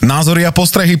Názory a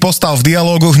postrehy postav v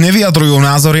dialógoch nevyjadrujú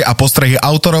názory a postrehy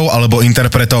autorov alebo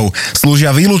interpretov.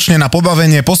 Slúžia výlučne na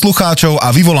pobavenie poslucháčov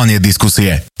a vyvolanie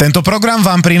diskusie. Tento program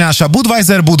vám prináša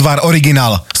Budweiser Budvar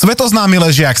Originál, svetoznámy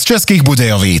ležiak z Českých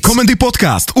Budějovíc. Comedy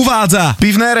Podcast uvádza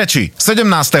Pivné Reči,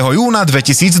 17. júna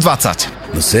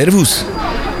 2020. No servus.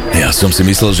 Ja som si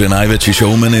myslel, že najväčší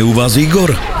showman je u vás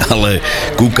Igor, ale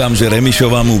kúkam, že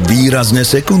Remišová mu výrazne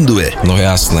sekunduje. No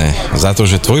jasné, za to,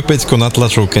 že tvoj Peťko na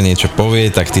tlačovke niečo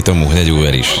povie, tak ty tomu hneď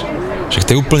uveríš. Však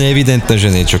to je úplne evidentné,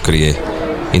 že niečo kryje.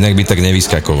 Inak by tak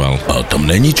nevyskakoval. A tam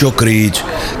není čo kryť.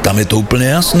 Tam je to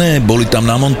úplne jasné. Boli tam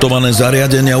namontované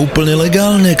zariadenia úplne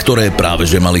legálne, ktoré práve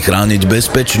že mali chrániť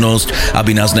bezpečnosť,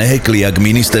 aby nás nehekli jak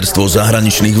ministerstvo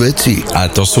zahraničných vecí. A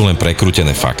to sú len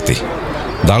prekrútené fakty.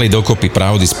 Dali dokopy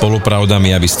pravdy s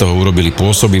polopravdami, aby z toho urobili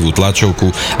pôsobivú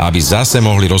tlačovku a aby zase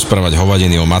mohli rozprávať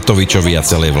hovadiny o Matovičovi a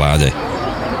celej vláde.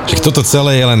 Však toto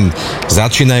celé je len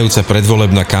začínajúca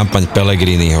predvolebná kampaň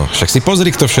Pellegriniho. Však si pozri,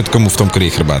 kto všetko mu v tom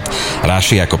kryje chrbát.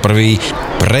 Raši ako prvý,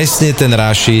 presne ten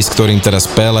Raši, s ktorým teraz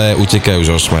Pele utekajú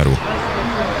zo Smeru.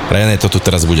 René to tu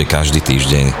teraz bude každý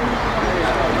týždeň.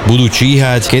 Budú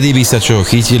číhať, kedy by sa čoho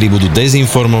chytili, budú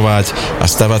dezinformovať a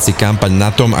stavať si kampaň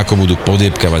na tom, ako budú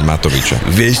podiebkavať Matoviča.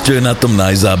 Vieš, čo je na tom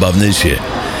najzábavnejšie?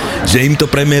 Že im to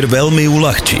premiér veľmi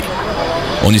uľahčí.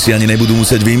 Oni si ani nebudú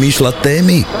musieť vymýšľať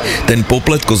témy. Ten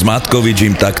popletko z Matkovič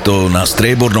im takto na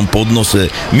striebornom podnose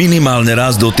minimálne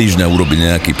raz do týždňa urobí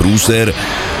nejaký prúser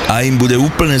a im bude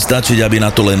úplne stačiť, aby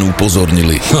na to len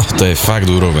upozornili. No, to je fakt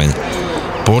úroveň.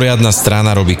 Poriadna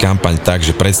strana robí kampaň tak,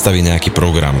 že predstaví nejaký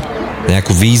program,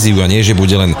 nejakú víziu a nie, že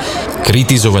bude len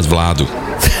kritizovať vládu.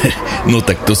 No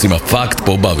tak to si ma fakt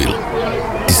pobavil.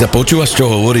 Ty sa počúvaš, čo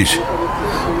hovoríš?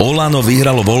 Olano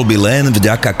vyhralo voľby len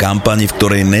vďaka kampani, v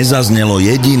ktorej nezaznelo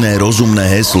jediné rozumné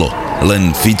heslo.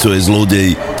 Len Fico je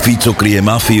zlodej, Fico kryje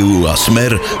mafiu a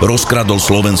Smer rozkradol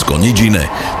Slovensko, nič iné.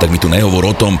 Tak mi tu nehovor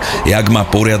o tom, jak má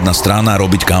poriadna strana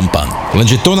robiť kampaň.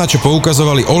 Lenže to, na čo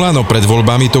poukazovali Olano pred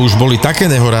voľbami, to už boli také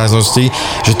nehoráznosti,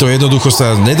 že to jednoducho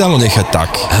sa nedalo nechať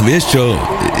tak. A vieš čo,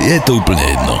 je to úplne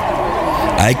jedno.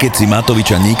 Aj keď si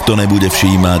Matoviča nikto nebude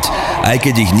všímať, aj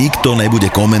keď ich nikto nebude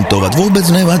komentovať, vôbec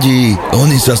nevadí,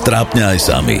 oni sa strápnia aj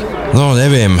sami. No,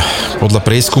 neviem. Podľa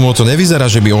prieskumov to nevyzerá,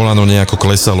 že by Olano nejako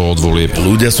klesalo od volieb.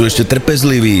 Ľudia sú ešte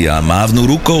trpezliví a mávnu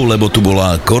rukou, lebo tu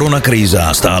bola koronakríza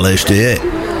a stále ešte je.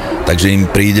 Takže im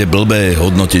príde blbé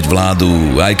hodnotiť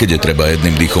vládu, aj keď je treba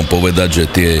jedným dýchom povedať, že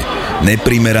tie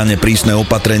neprimerane prísne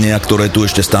opatrenia, ktoré tu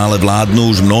ešte stále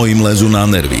vládnu, už mnohým lezú na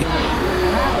nervy.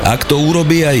 Ak to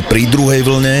urobí aj pri druhej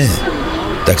vlne,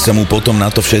 tak sa mu potom na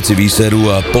to všetci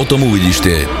vyserú a potom uvidíš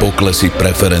tie poklesy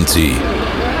preferencií.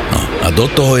 No, a do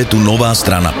toho je tu nová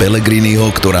strana Pellegriniho,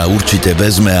 ktorá určite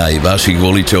vezme aj vašich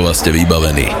voličov a ste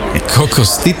vybavení.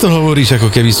 Kokos, ty to hovoríš, ako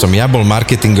keby som ja bol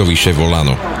marketingový šéf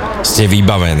Olano. Ste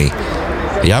vybavení.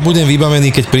 Ja budem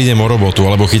vybavený, keď prídem o robotu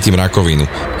alebo chytím rakovinu.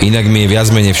 Inak mi je viac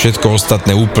menej všetko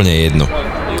ostatné úplne jedno.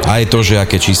 Aj to, že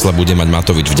aké čísla bude mať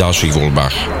Matovič v ďalších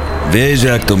voľbách.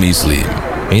 Vieš, jak to myslím.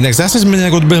 Inak zase sme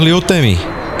nejak odbehli od témy.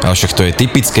 Ale však to je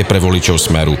typické pre voličov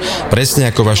Smeru.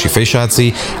 Presne ako vaši fešáci,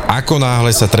 ako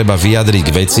náhle sa treba vyjadriť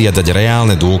k veci a dať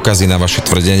reálne dôkazy na vaše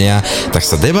tvrdenia, tak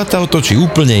sa debata otočí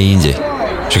úplne inde.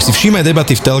 Však si všímaj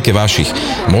debaty v telke vašich.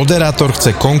 Moderátor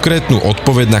chce konkrétnu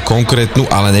odpoveď na konkrétnu,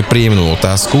 ale nepríjemnú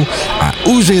otázku a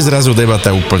už je zrazu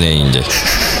debata úplne inde.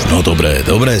 No dobre,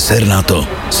 ser na to.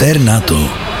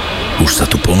 Už sa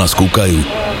tu po nás kúkajú.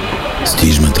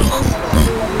 Stížme trochu, no.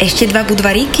 Ešte 2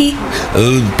 budvaríky?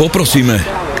 Poprosíme.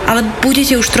 Ale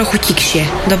budete už trochu tikšie,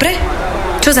 dobre?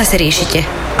 Čo zase riešite?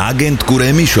 Agentku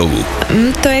Remišovu.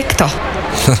 To je kto?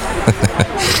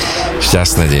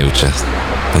 Šťastné dievča.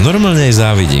 Normálne jej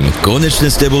závidím.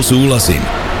 Konečne s tebou súhlasím.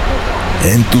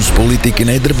 Hen tu z politiky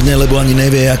nedrbne, lebo ani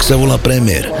nevie, jak sa volá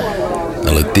premiér.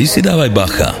 Ale ty si dávaj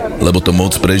bacha, lebo to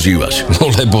moc prežívaš. No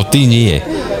lebo ty nie.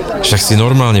 Však si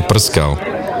normálne prskal.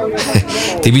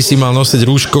 Ty by si mal nosiť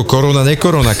rúško korona,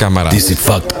 nekorona, kamarát. Ty si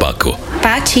fakt pako.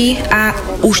 Páči a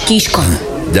už tíško.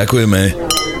 Ďakujeme.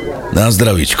 Na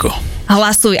zdravíčko.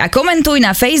 Hlasuj a komentuj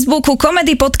na Facebooku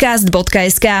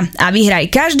comedypodcast.sk a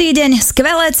vyhraj každý deň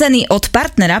skvelé ceny od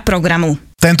partnera programu.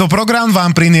 Tento program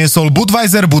vám priniesol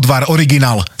Budweiser Budvar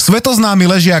Originál, svetoznámy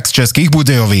ležiak z Českých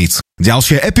Budějovíc.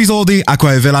 Ďalšie epizódy, ako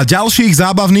aj veľa ďalších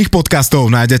zábavných podcastov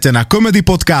nájdete na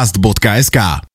comedypodcast.sk.